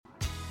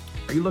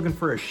Are you looking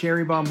for a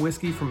sherry bomb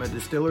whiskey from a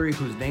distillery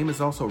whose name is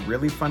also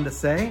really fun to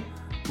say?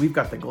 We've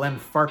got the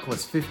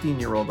Glenfarclas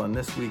 15-year-old on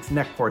this week's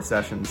neck pour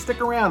session.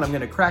 Stick around, I'm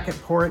gonna crack it,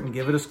 pour it, and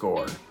give it a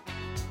score.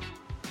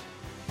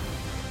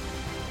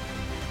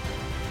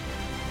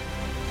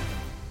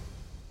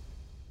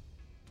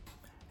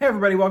 Hey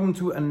everybody, welcome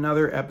to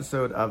another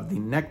episode of the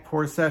Neck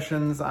Pour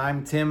Sessions.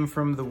 I'm Tim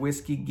from the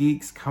Whiskey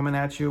Geeks coming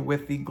at you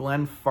with the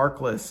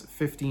Glenfarclas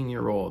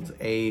 15-year-old,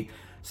 a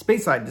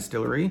Speyside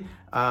distillery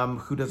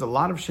who does a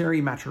lot of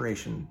sherry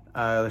maturation,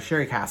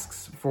 sherry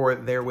casks for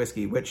their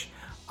whiskey, which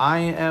I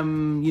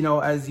am,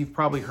 as you've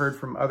probably heard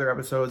from other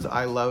episodes,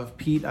 I love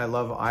peat, I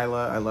love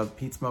Isla, I love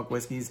peat smoke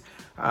whiskeys.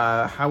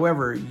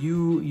 However,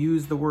 you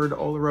use the word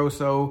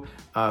Oloroso,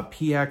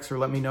 PX, or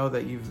let me know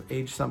that you've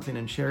aged something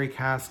in sherry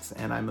casks,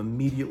 and I'm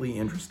immediately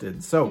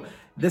interested. So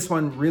this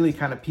one really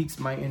kind of piques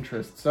my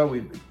interest. So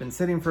we've been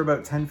sitting for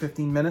about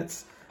 10-15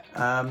 minutes.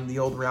 The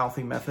old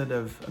Ralphie method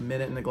of a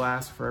minute in the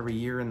glass for every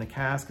year in the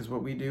cask is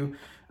what we do.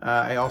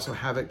 I also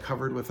have it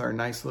covered with our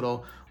nice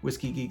little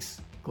Whiskey Geeks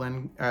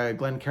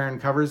Glencairn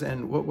covers.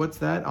 And what's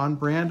that on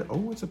brand?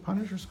 Oh, it's a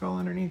Punisher skull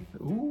underneath.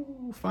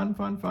 Ooh, fun.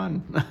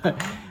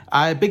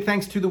 Big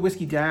thanks to the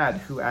Whiskey Dad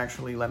who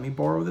actually let me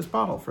borrow this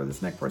bottle for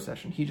this neck pour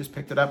session. He just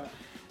picked it up.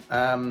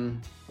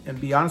 And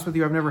be honest with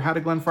you, I've never had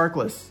a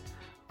Glenfarclas.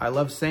 I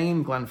love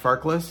saying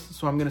Glenfarclas,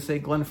 so I'm going to say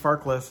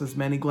Glenfarclas as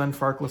many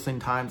Glenfarclasing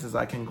times as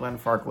I can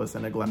Glenfarclas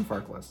in a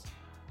Glenfarclas.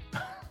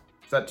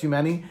 Is that too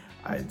many?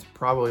 It's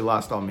probably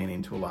lost all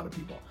meaning to a lot of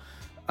people.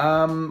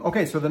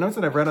 Okay, so the notes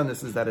that I've read on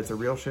this is that it's a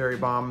real sherry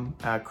bomb.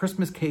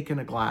 Christmas cake in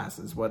a glass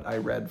is what I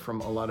read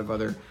from a lot of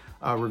other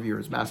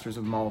reviewers, Masters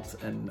of Malt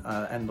and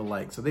the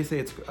like. So they say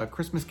it's a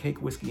Christmas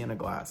cake whiskey in a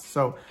glass.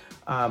 So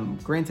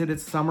granted,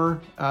 it's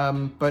summer,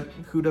 but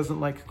who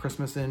doesn't like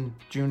Christmas in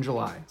June,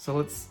 July? So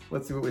let's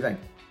see what we think.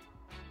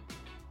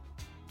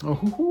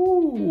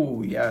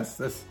 Oh, yes,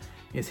 this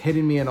is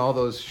hitting me in all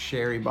those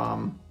sherry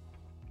bomb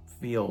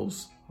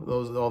feels,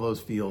 all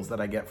those feels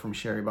that I get from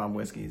sherry bomb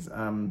whiskeys.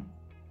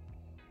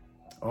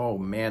 Oh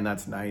man,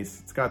 that's nice.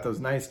 It's got those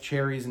nice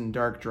cherries and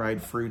dark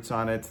dried fruits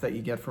on it that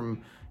you get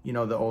from, the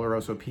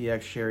Oloroso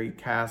PX sherry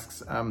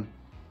casks.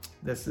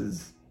 This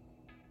is,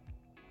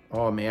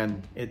 oh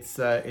man, it's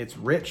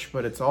rich,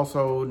 but it's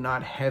also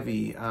not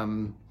heavy.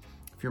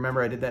 If you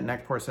remember, I did that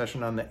neck pour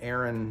session on the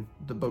Aaron,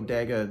 the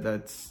Bodega,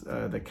 that's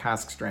the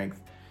cask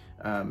strength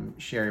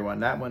sherry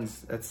one.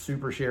 That's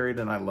super sherried,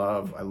 and I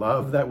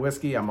love that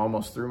whiskey. I'm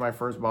almost through my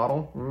first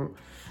bottle,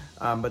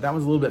 but that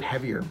one's a little bit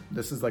heavier.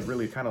 This is like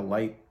really kind of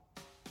light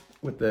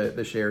with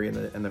the sherry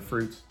and the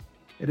fruits.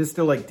 It is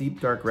still like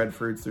deep dark red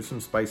fruits. There's some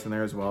spice in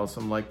there as well,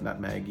 some like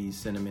nutmeggy,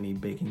 cinnamony,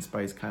 baking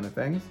spice kind of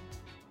things.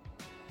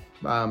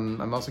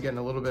 I'm also getting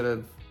a little bit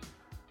of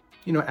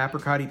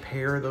apricot-y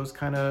pear, those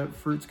kind of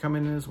fruits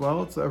coming in as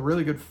well. It's a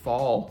really good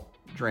fall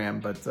dram,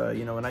 but a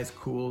nice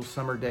cool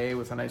summer day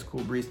with a nice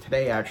cool breeze.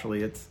 Today,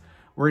 actually,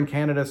 we're in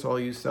Canada, so I'll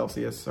use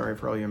Celsius. Sorry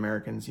for all you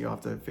Americans, you'll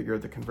have to figure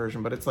out the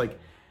conversion, but it's like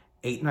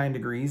 8-9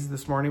 degrees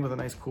this morning with a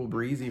nice cool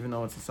breeze, even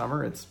though it's the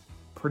summer. It's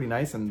pretty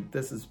nice, and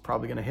this is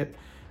probably gonna hit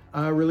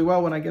really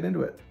well when I get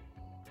into it.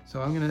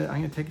 So I'm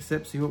gonna take a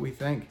sip, see what we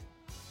think.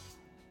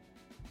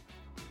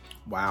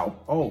 Wow,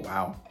 oh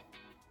wow.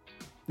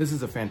 This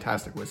is a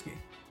fantastic whiskey.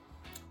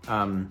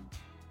 Wow,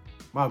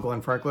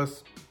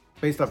 Glenfarclas,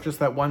 based off just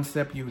that one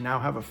sip, you now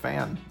have a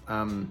fan.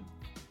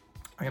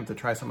 I have to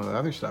try some of the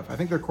other stuff. I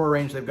think their core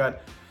range, they've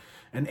got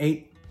an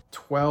 8,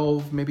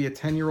 12, maybe a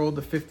 10-year-old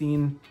to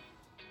 15,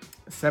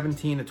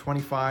 17 to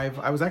 25.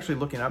 I was actually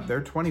looking up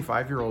their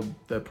 25-year-old,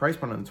 the price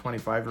point on the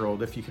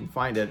 25-year-old, if you can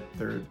find it.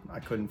 I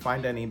couldn't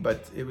find any,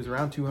 but it was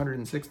around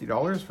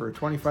 $260 for a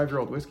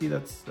 25-year-old whiskey.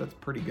 That's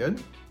pretty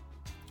good.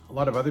 A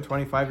lot of other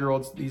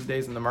 25-year-olds these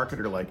days in the market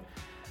are like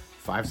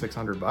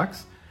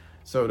 $500-600.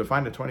 So to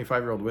find a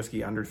 25-year-old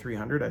whiskey under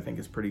 $300, I think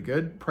is pretty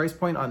good. Price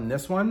point on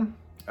this one.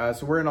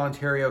 So we're in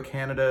Ontario,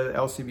 Canada.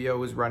 LCBO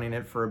was running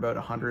it for about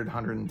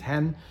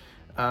 $100-110.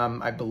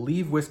 I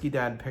believe Whiskey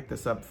Dad picked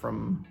this up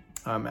from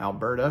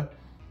Alberta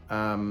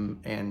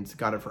and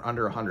got it for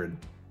under $100.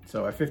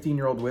 So a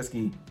 15-year-old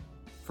whiskey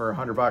for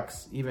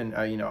 $100, even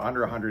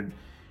under $100,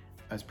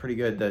 that's pretty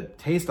good. The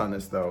taste on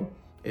this though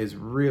is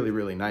really,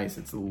 really nice.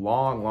 It's a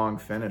long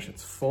finish.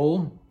 It's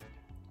full,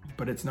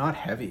 but it's not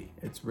heavy.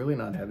 It's really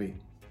not heavy.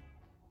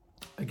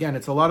 Again,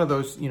 it's a lot of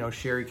those,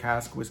 sherry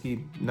cask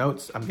whiskey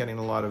notes. I'm getting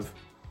a lot of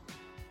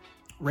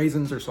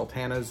raisins or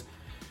sultanas,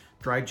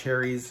 dried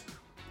cherries.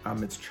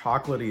 It's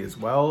chocolatey as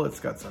well. It's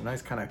got some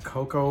nice kind of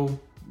cocoa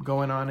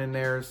going on in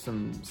there,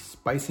 some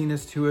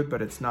spiciness to it,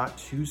 but it's not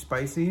too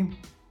spicy.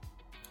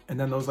 And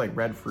then those like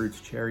red fruits,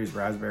 cherries,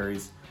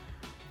 raspberries,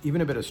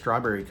 even a bit of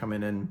strawberry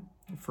coming in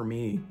for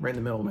me right in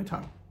the middle of my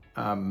tongue.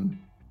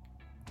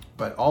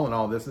 But all in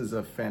all, this is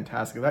a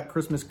fantastic, that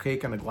Christmas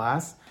cake in a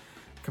glass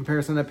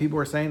comparison that people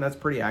were saying, that's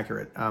pretty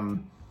accurate.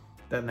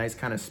 That nice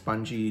kind of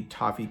spongy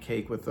toffee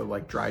cake with the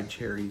like dried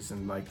cherries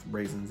and like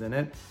raisins in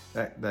it.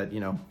 That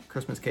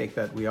Christmas cake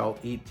that we all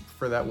eat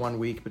for that 1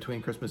 week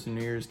between Christmas and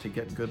New Year's to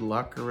get good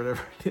luck or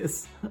whatever it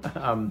is.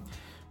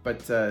 But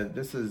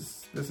this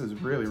is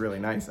really, really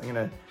nice. I'm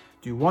gonna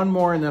do one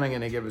more and then I'm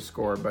going to give a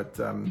score. But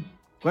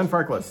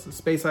Glenfarclas, the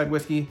Speyside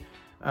whiskey.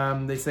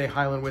 They say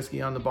Highland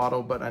whiskey on the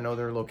bottle, but I know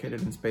they're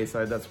located in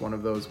Speyside. That's one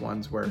of those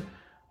ones where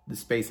the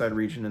Speyside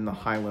region and the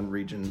Highland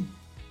region,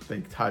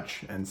 they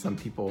touch, and some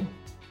people,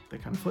 they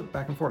kind of flip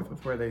back and forth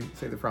with where they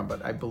say they're from.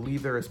 But I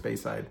believe they're a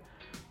Speyside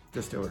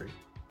distillery.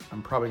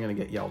 I'm probably going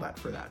to get yelled at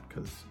for that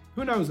because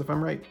who knows if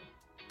I'm right.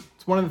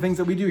 It's one of the things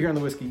that we do here on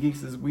the Whiskey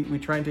Geeks is we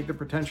try and take the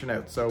pretension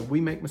out. So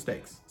we make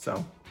mistakes.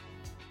 So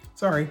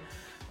sorry.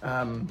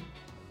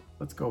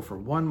 Let's go for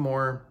one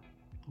more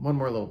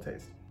little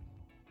taste.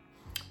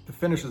 The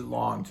finish is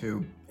long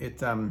too.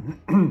 It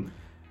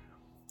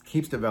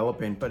keeps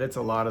developing, but it's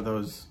a lot of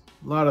those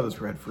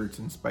red fruits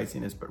and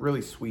spiciness, but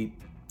really sweet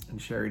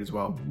and sherried as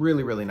well.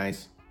 Really, really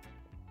nice.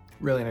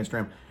 Really nice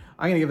dram.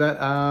 I'm gonna give that,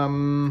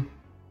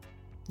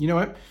 you know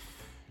what?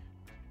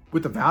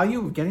 With the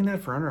value of getting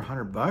that for under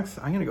 $100,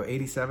 I'm gonna go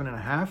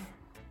 87.5,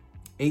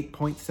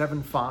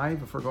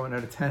 8.75 if we're going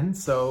out of 10.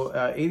 So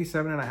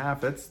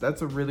 87.5,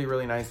 that's a really,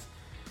 really nice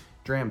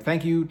dram.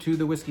 Thank you to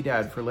the Whiskey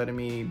Dad for letting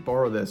me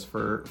borrow this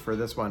for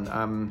this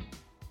one.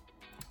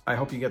 I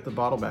hope you get the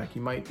bottle back.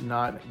 You might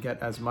not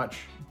get as much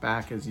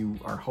back as you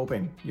are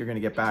hoping you're gonna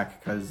get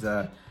back because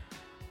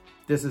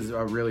this is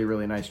a really,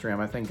 really nice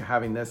dram. I think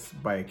having this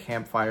by a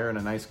campfire and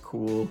a nice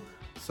cool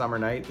summer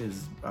night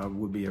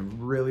would be a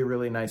really,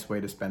 really nice way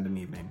to spend an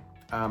evening.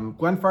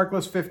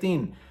 Glenfarclas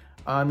 15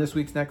 on this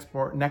week's neck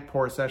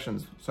pour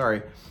sessions.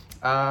 Sorry.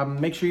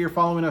 Make sure you're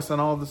following us on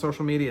all of the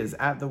social medias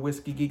at The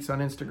Whiskey Geeks on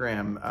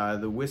Instagram,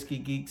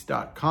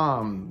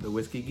 thewhiskeygeeks.com,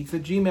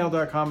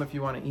 thewhiskeygeeks@gmail.com if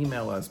you want to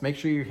email us. Make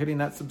sure you're hitting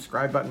that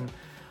subscribe button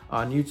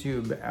on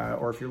YouTube,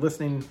 or if you're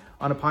listening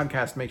on a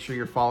podcast, make sure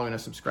you're following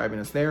us, subscribing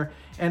us there.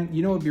 And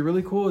you know what would be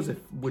really cool is if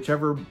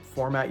whichever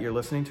format you're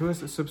listening to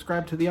us,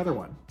 subscribe to the other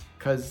one,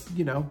 because,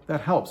 you know,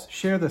 that helps.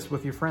 Share this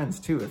with your friends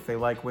too if they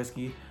like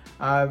whiskey.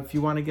 If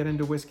you want to get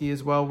into whiskey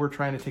as well, we're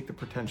trying to take the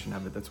pretension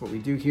of it. That's what we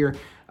do here.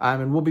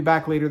 And we'll be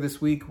back later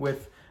this week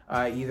with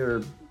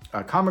either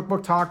a comic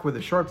book talk with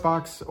a short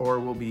box, or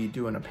we'll be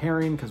doing a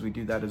pairing because we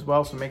do that as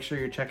well. So make sure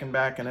you're checking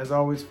back. And as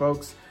always,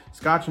 folks,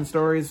 Scotch and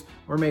stories,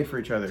 we're made for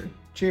each other.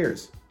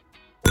 Cheers.